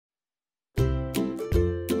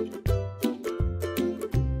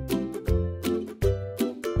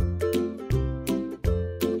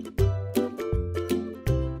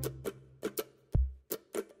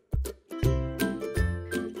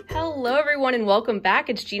Hello everyone and welcome back.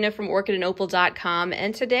 It's Gina from orchidandopal.com,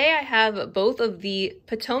 and today I have both of the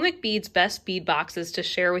Potomac Beads Best Bead Boxes to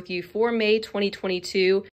share with you for May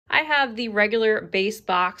 2022. I have the regular base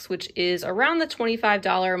box, which is around the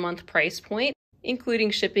 $25 a month price point, including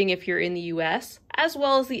shipping if you're in the US, as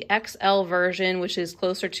well as the XL version, which is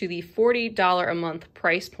closer to the $40 a month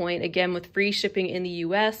price point, again with free shipping in the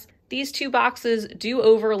US. These two boxes do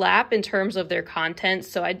overlap in terms of their content,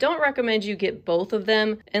 so I don't recommend you get both of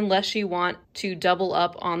them unless you want to double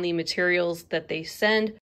up on the materials that they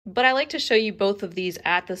send. But I like to show you both of these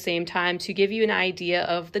at the same time to give you an idea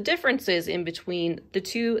of the differences in between the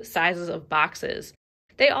two sizes of boxes.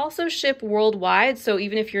 They also ship worldwide, so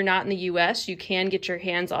even if you're not in the US, you can get your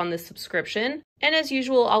hands on this subscription. And as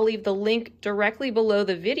usual, I'll leave the link directly below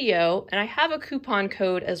the video, and I have a coupon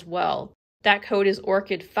code as well. That code is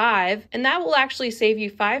Orchid5, and that will actually save you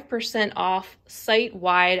 5% off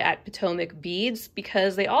site-wide at Potomac Beads,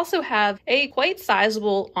 because they also have a quite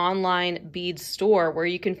sizable online beads store where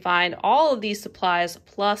you can find all of these supplies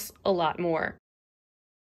plus a lot more.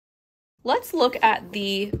 Let's look at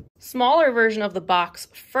the smaller version of the box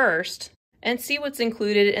first and see what's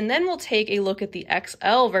included, and then we'll take a look at the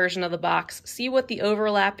XL version of the box, see what the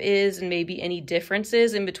overlap is and maybe any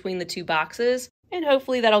differences in between the two boxes. And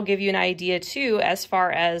hopefully that'll give you an idea too as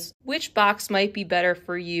far as which box might be better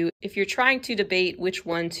for you if you're trying to debate which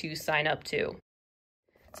one to sign up to.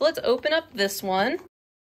 So let's open up this one.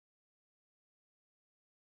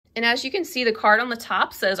 And as you can see, the card on the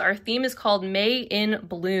top says our theme is called May in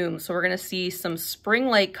Bloom. So we're going to see some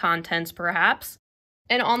spring-like contents perhaps.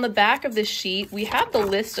 And on the back of this sheet, we have the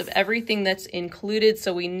list of everything that's included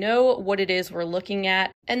so we know what it is we're looking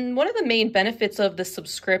at. And one of the main benefits of the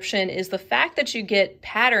subscription is the fact that you get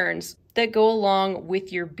patterns that go along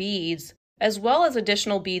with your beads, as well as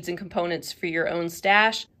additional beads and components for your own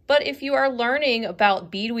stash. But if you are learning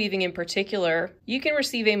about bead weaving in particular, you can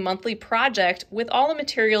receive a monthly project with all the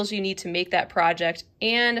materials you need to make that project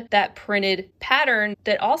and that printed pattern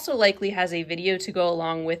that also likely has a video to go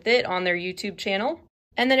along with it on their YouTube channel.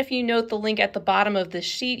 And then if you note the link at the bottom of this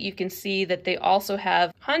sheet, you can see that they also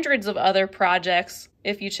have hundreds of other projects,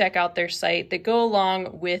 if you check out their site, that go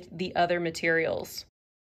along with the other materials.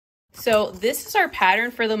 So this is our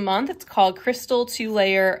pattern for the month. It's called Crystal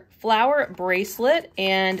 2-Layer Flower Bracelet,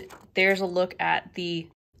 and there's a look at the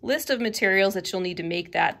list of materials that you'll need to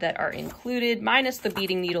make that are included, minus the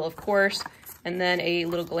beading needle, of course, and then a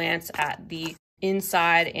little glance at the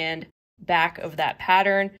inside and back of that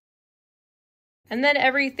pattern. And then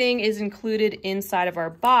everything is included inside of our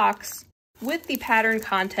box with the pattern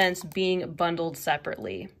contents being bundled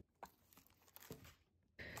separately.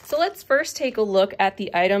 So let's first take a look at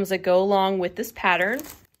the items that go along with this pattern.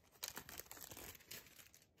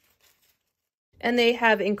 And they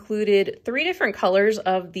have included 3 different colors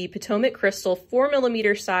of the Potomac Crystal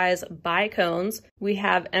 4mm size bicones. We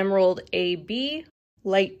have Emerald AB,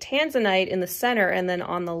 Light Tanzanite in the center, and then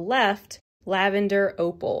on the left, Lavender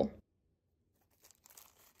Opal.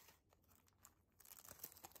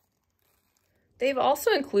 They've also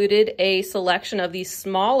included a selection of these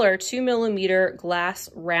smaller 2mm glass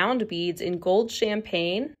round beads in gold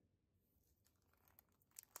champagne.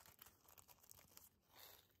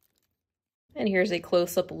 And here's a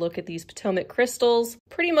close-up look at these Potomac crystals,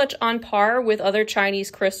 pretty much on par with other Chinese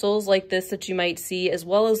crystals like this that you might see, as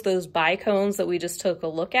well as those bicones that we just took a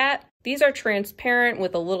look at. These are transparent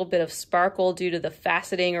with a little bit of sparkle due to the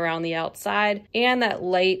faceting around the outside and that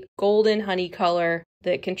light golden honey color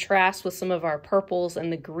that contrasts with some of our purples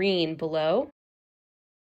and the green below.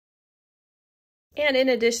 And in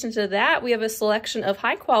addition to that, we have a selection of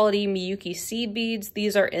high-quality Miyuki seed beads.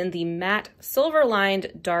 These are in the matte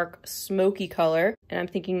silver-lined dark smoky color, and I'm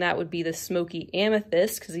thinking that would be the smoky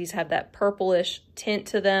amethyst because these have that purplish tint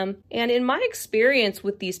to them. And in my experience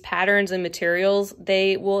with these patterns and materials,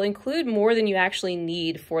 they will include more than you actually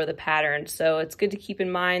need for the pattern. So it's good to keep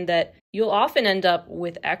in mind that you'll often end up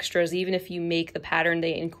with extras even if you make the pattern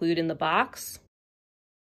they include in the box.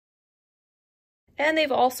 And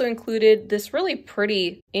they've also included this really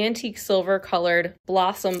pretty antique silver colored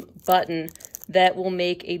blossom button that will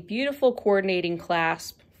make a beautiful coordinating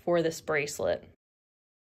clasp for this bracelet.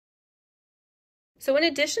 So in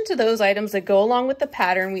addition to those items that go along with the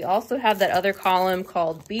pattern, we also have that other column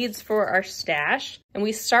called Beads for Our Stash. And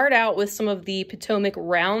we start out with some of the Potomac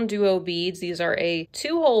Round Duo beads. These are a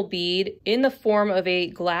 2-hole bead in the form of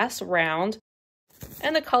a glass round.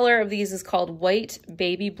 And the color of these is called White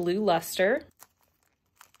Baby Blue Luster.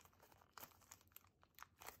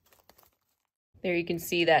 There you can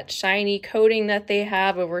see that shiny coating that they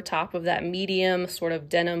have over top of that medium sort of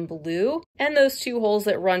denim blue, and those 2 holes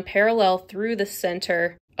that run parallel through the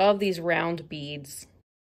center of these round beads.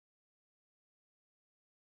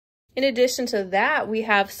 In addition to that, we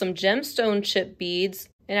have some gemstone chip beads,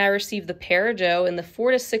 and I received the peridot in the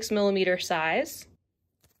 4 to 6 millimeter size.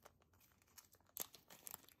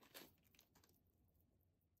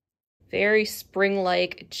 Very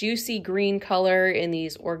spring-like, juicy green color in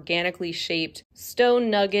these organically shaped stone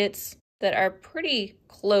nuggets that are pretty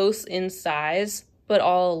close in size, but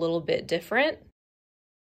all a little bit different.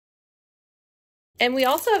 And we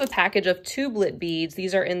also have a package of tubelet beads.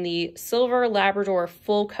 These are in the Silver Labrador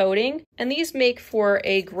full coating, and these make for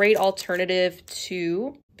a great alternative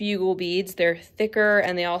to bugle beads. They're thicker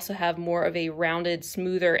and they also have more of a rounded,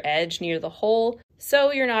 smoother edge near the hole,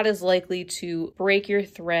 so you're not as likely to break your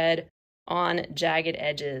thread on jagged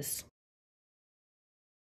edges.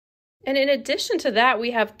 And in addition to that,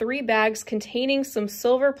 we have 3 bags containing some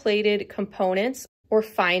silver-plated components or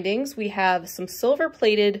findings. We have some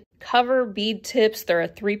silver-plated cover bead tips. They're a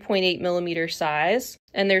 3.8 millimeter size,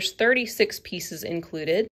 and there's 36 pieces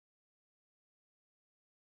included.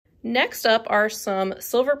 Next up are some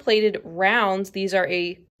silver-plated rounds. These are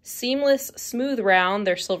a seamless smooth round.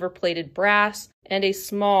 They're silver-plated brass and a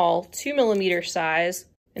small 2 millimeter size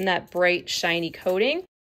in that bright, shiny coating.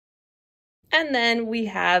 And then we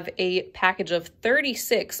have a package of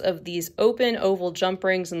 36 of these open oval jump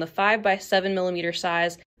rings in the 5 by 7 millimeter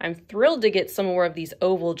size. I'm thrilled to get some more of these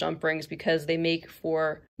oval jump rings because they make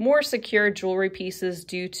for more secure jewelry pieces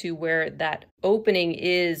due to where that opening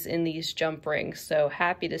is in these jump rings. So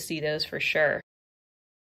happy to see those for sure.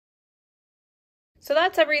 So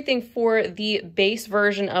that's everything for the base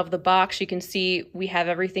version of the box. You can see we have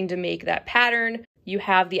everything to make that pattern. You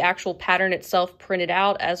have the actual pattern itself printed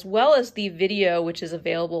out, as well as the video, which is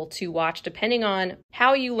available to watch depending on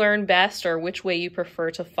how you learn best or which way you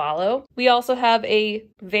prefer to follow. We also have a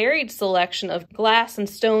varied selection of glass and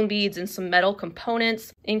stone beads and some metal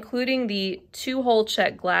components, including the 2-hole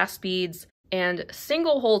check glass beads and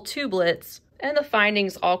single-hole tubelets, and the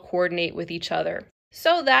findings all coordinate with each other.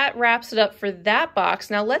 So that wraps it up for that box.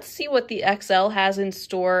 Now let's see what the XL has in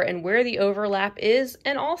store and where the overlap is,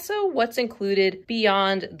 and also what's included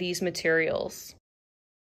beyond these materials.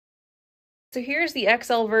 So here's the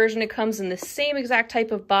XL version. It comes in the same exact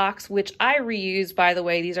type of box, which I reuse, by the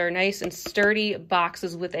way. These are nice and sturdy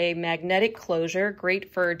boxes with a magnetic closure,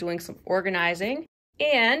 great for doing some organizing.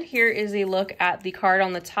 And here is a look at the card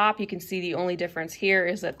on the top. You can see the only difference here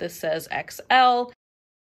is that this says XL.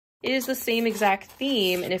 It is the same exact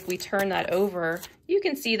theme, and if we turn that over, you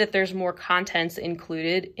can see that there's more contents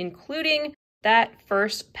included, including that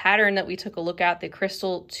first pattern that we took a look at, the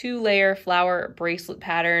crystal 2-layer flower bracelet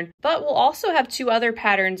pattern. But we'll also have 2 other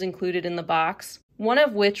patterns included in the box, one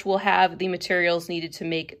of which will have the materials needed to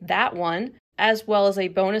make that one, as well as a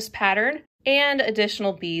bonus pattern and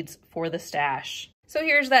additional beads for the stash. So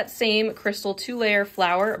here's that same crystal 2-layer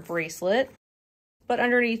flower bracelet. But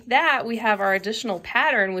underneath that, we have our additional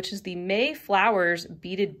pattern, which is the May Flowers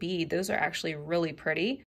beaded bead. Those are actually really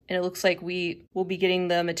pretty. And it looks like we will be getting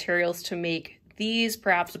the materials to make these,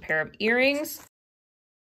 perhaps a pair of earrings.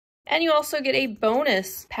 And you also get a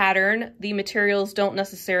bonus pattern. The materials don't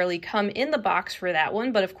necessarily come in the box for that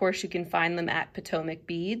one, but of course you can find them at Potomac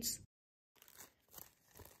Beads.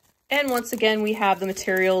 And once again, we have the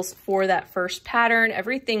materials for that first pattern.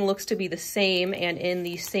 Everything looks to be the same and in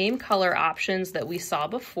the same color options that we saw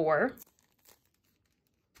before.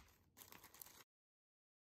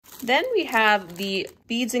 Then we have the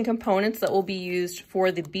beads and components that will be used for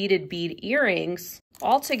the beaded bead earrings,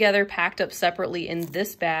 all together packed up separately in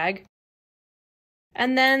this bag.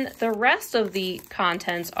 And then the rest of the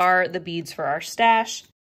contents are the beads for our stash.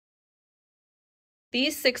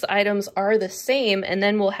 These 6 items are the same, and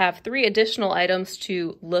then we'll have 3 additional items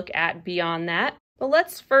to look at beyond that. But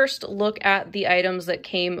let's first look at the items that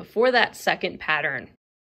came for that second pattern.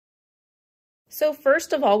 So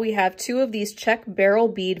first of all, we have 2 of these check barrel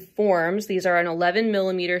bead forms. These are an 11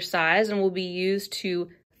 millimeter size and will be used to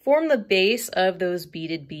form the base of those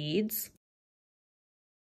beaded beads.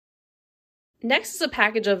 Next is a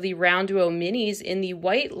package of the Round Duo Minis in the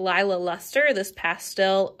white Lila luster, this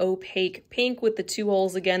pastel opaque pink with the 2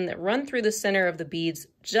 holes again that run through the center of the beads,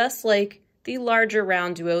 just like the larger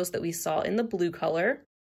round duos that we saw in the blue color.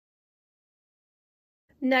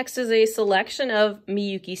 Next is a selection of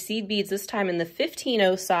Miyuki seed beads, this time in the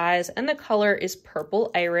 15-0 size, and the color is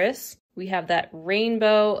purple iris. We have that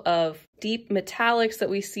rainbow of deep metallics that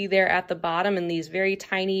we see there at the bottom in these very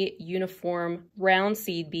tiny uniform round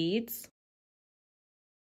seed beads.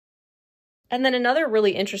 And then another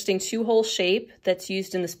really interesting 2-hole shape that's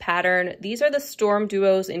used in this pattern. These are the Storm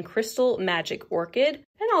Duos in Crystal Magic Orchid,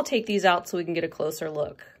 and I'll take these out so we can get a closer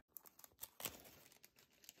look.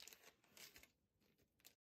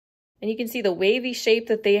 And you can see the wavy shape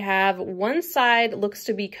that they have. One side looks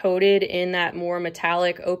to be coated in that more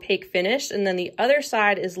metallic opaque finish, and then the other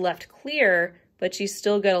side is left clear, but you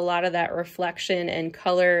still get a lot of that reflection and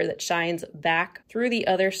color that shines back through the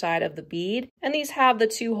other side of the bead. And these have the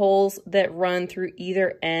 2 holes that run through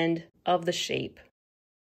either end of the shape.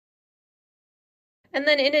 And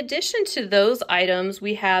then in addition to those items,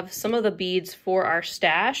 we have some of the beads for our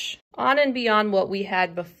stash, on and beyond what we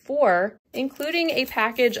had before, including a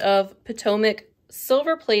package of Potomac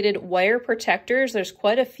silver-plated wire protectors. There's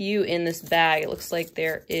quite a few in this bag. It looks like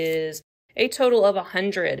there is a total of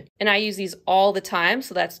 100. And I use these all the time,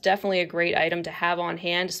 so that's definitely a great item to have on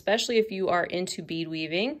hand, especially if you are into bead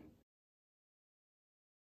weaving.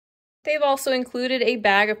 They've also included a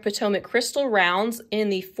bag of Potomac crystal rounds in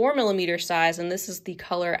the 4mm size, and this is the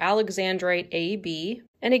color Alexandrite AB.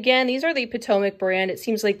 And again, these are the Potomac brand. It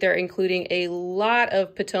seems like they're including a lot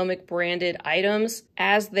of Potomac branded items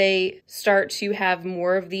as they start to have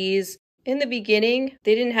more of these. In the beginning,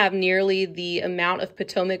 they didn't have nearly the amount of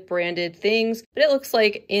Potomac branded things, but it looks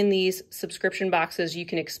like in these subscription boxes, you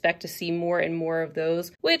can expect to see more and more of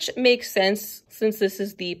those, which makes sense since this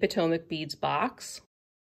is the Potomac Beads box.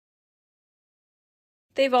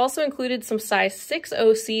 They've also included some size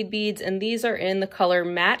 6/0 seed beads, and these are in the color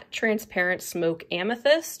Matte Transparent Smoke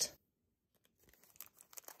Amethyst.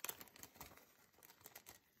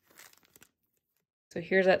 So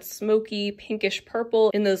here's that smoky pinkish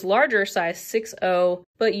purple in those larger size 6/0,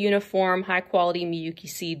 but uniform high quality Miyuki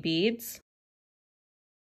seed beads.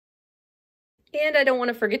 And I don't want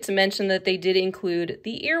to forget to mention that they did include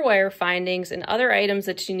the ear wire findings and other items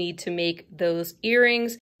that you need to make those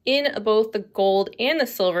earrings in both the gold and the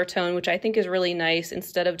silver tone, which I think is really nice.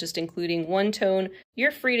 Instead of just including one tone, you're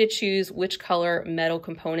free to choose which color metal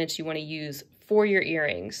components you want to use for your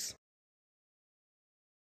earrings.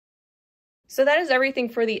 So that is everything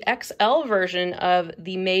for the XL version of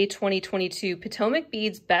the May 2022 Potomac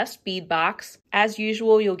Beads Best Bead Box. As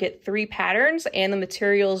usual, you'll get 3 patterns, and the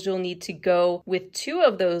materials you'll need to go with 2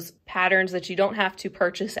 of those patterns that you don't have to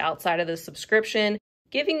purchase outside of the subscription,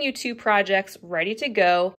 giving you 2 projects ready to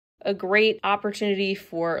go. A great opportunity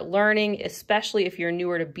for learning, especially if you're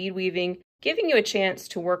newer to bead weaving, giving you a chance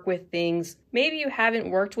to work with things maybe you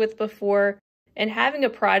haven't worked with before, and having a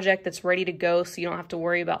project that's ready to go so you don't have to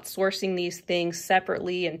worry about sourcing these things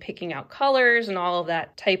separately and picking out colors and all of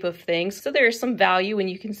that type of thing. So there is some value when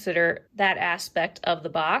you consider that aspect of the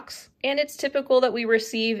box. And it's typical that we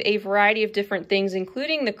receive a variety of different things,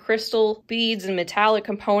 including the crystal beads and metallic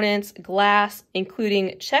components, glass,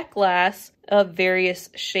 including check glass of various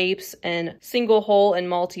shapes and single hole and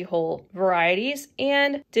multi-hole varieties,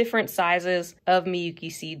 and different sizes of Miyuki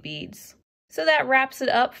seed beads. So that wraps it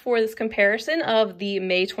up for this comparison of the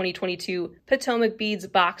May 2022 Potomac Beads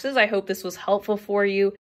boxes. I hope this was helpful for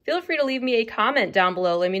you. Feel free to leave me a comment down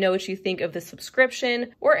below. Let me know what you think of the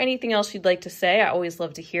subscription or anything else you'd like to say. I always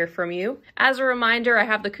love to hear from you. As a reminder, I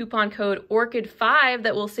have the coupon code ORCHID5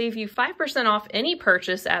 that will save you 5% off any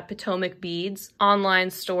purchase at Potomac Beads online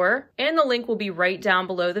store, and the link will be right down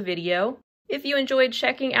below the video. If you enjoyed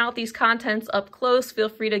checking out these contents up close, feel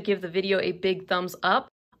free to give the video a big thumbs up.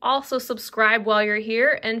 Also subscribe while you're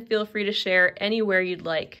here, and feel free to share anywhere you'd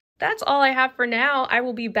like. That's all I have for now. I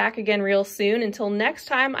will be back again real soon. Until next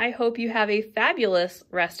time, I hope you have a fabulous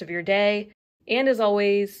rest of your day. And as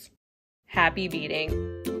always, happy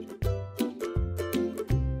beading.